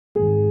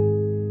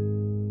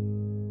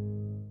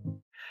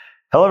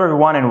Hello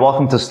everyone and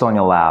welcome to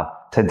StonyLab.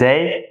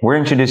 Today, we're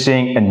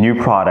introducing a new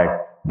product,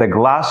 the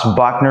glass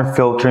Buchner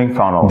filtering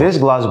funnel. This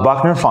glass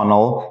Buchner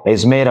funnel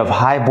is made of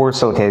high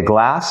borosilicate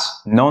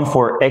glass, known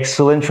for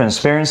excellent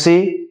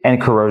transparency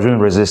and corrosion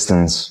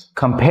resistance.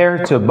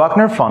 Compared to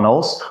Buchner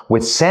funnels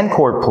with sand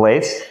core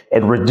plates,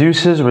 it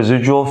reduces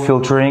residual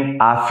filtering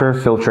after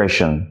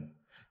filtration,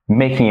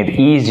 making it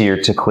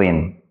easier to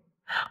clean.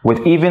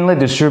 With evenly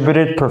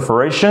distributed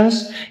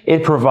perforations,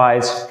 it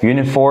provides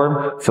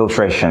uniform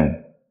filtration,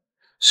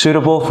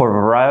 suitable for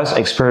various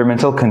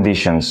experimental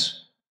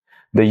conditions.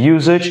 The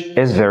usage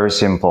is very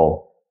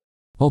simple.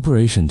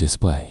 Operation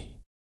display.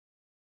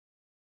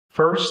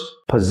 First,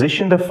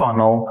 position the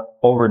funnel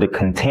over the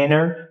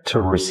container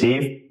to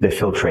receive the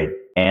filtrate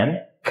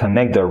and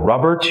connect the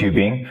rubber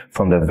tubing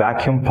from the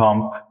vacuum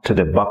pump to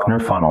the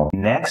Buchner funnel.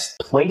 Next,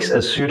 place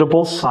a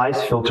suitable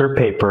size filter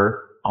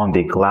paper on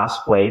the glass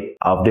plate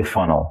of the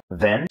funnel.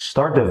 Then,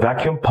 start the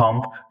vacuum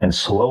pump and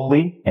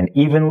slowly and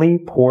evenly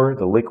pour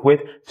the liquid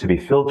to be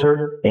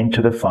filtered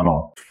into the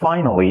funnel.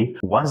 Finally,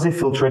 once the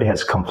filtrate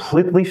has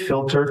completely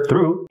filtered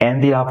through,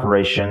 end the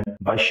operation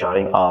by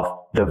shutting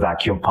off the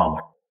vacuum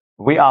pump.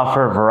 We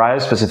offer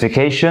various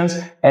specifications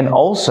and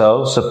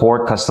also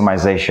support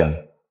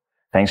customization.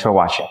 Thanks for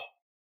watching.